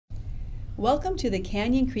Welcome to the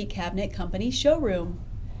Canyon Creek Cabinet Company showroom.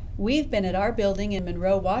 We've been at our building in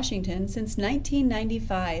Monroe, Washington since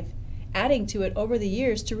 1995, adding to it over the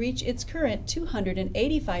years to reach its current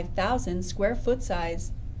 285,000 square foot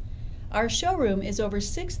size. Our showroom is over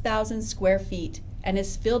 6,000 square feet and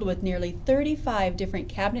is filled with nearly 35 different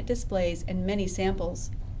cabinet displays and many samples.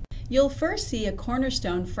 You'll first see a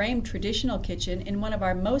cornerstone framed traditional kitchen in one of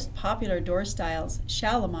our most popular door styles,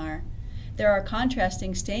 Shalimar. There are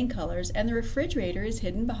contrasting stain colors and the refrigerator is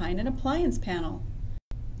hidden behind an appliance panel.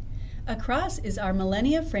 Across is our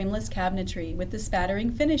Millennia frameless cabinetry with the spattering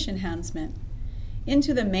finish enhancement.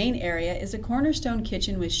 Into the main area is a cornerstone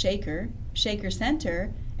kitchen with shaker, shaker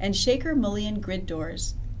center, and shaker mullion grid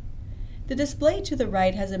doors. The display to the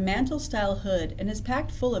right has a mantle-style hood and is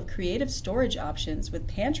packed full of creative storage options with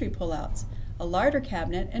pantry pullouts, a larder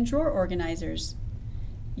cabinet, and drawer organizers.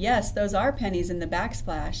 Yes, those are pennies in the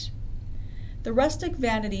backsplash. The rustic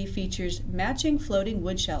vanity features matching floating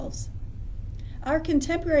wood shelves. Our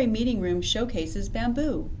contemporary meeting room showcases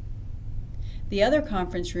bamboo. The other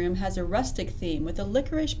conference room has a rustic theme with a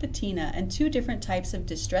licorice patina and two different types of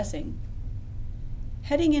distressing.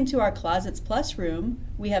 Heading into our Closets Plus room,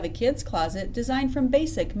 we have a kids' closet designed from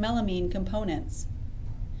basic melamine components.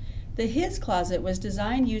 The His closet was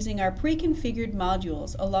designed using our pre-configured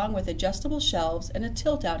modules along with adjustable shelves and a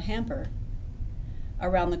tilt-out hamper.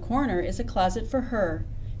 Around the corner is a closet for her,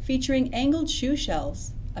 featuring angled shoe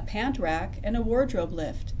shelves, a pant rack, and a wardrobe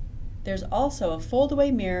lift. There's also a fold-away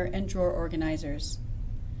mirror and drawer organizers.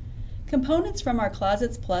 Components from our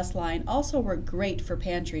Closets Plus line also work great for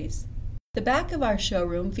pantries. The back of our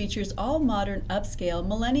showroom features all modern upscale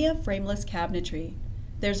Millennia frameless cabinetry.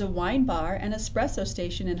 There's a wine bar and espresso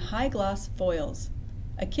station in high-gloss foils,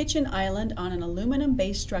 a kitchen island on an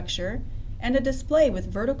aluminum-based structure, and a display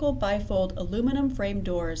with vertical bifold aluminum frame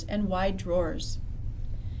doors and wide drawers.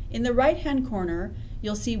 In the right-hand corner,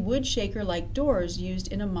 you'll see wood shaker-like doors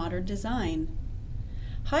used in a modern design.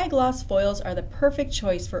 High-gloss foils are the perfect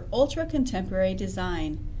choice for ultra-contemporary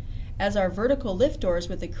design, as are vertical lift doors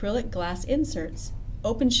with acrylic glass inserts,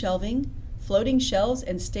 open shelving, floating shelves,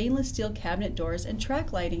 and stainless steel cabinet doors and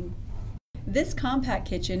track lighting. This compact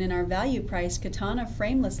kitchen in our value-priced Katana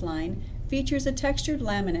frameless line features a textured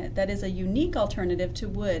laminate that is a unique alternative to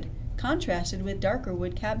wood, contrasted with darker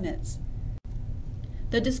wood cabinets.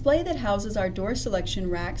 The display that houses our door selection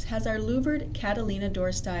racks has our louvered Catalina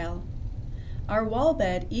door style. Our wall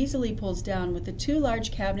bed easily pulls down with the two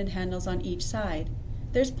large cabinet handles on each side.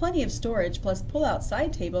 There's plenty of storage plus pull-out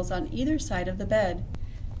side tables on either side of the bed.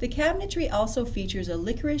 The cabinetry also features a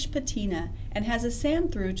licorice patina and has a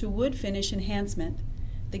sand-through to wood finish enhancement.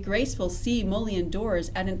 The graceful C mullion doors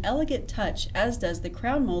add an elegant touch, as does the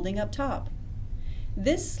crown molding up top.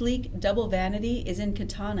 This sleek double vanity is in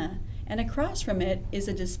Katana, and across from it is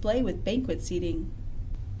a display with banquet seating.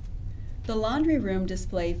 The laundry room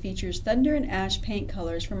display features thunder and ash paint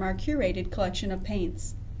colors from our curated collection of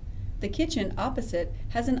paints. The kitchen opposite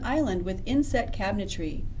has an island with inset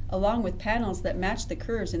cabinetry, along with panels that match the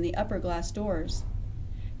curves in the upper glass doors.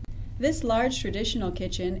 This large traditional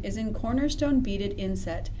kitchen is in cornerstone beaded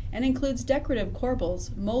inset and includes decorative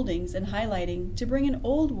corbels, moldings, and highlighting to bring an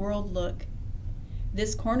old world look.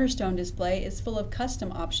 This cornerstone display is full of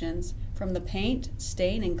custom options, from the paint,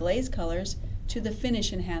 stain, and glaze colors to the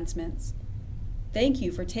finish enhancements. Thank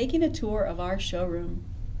you for taking a tour of our showroom.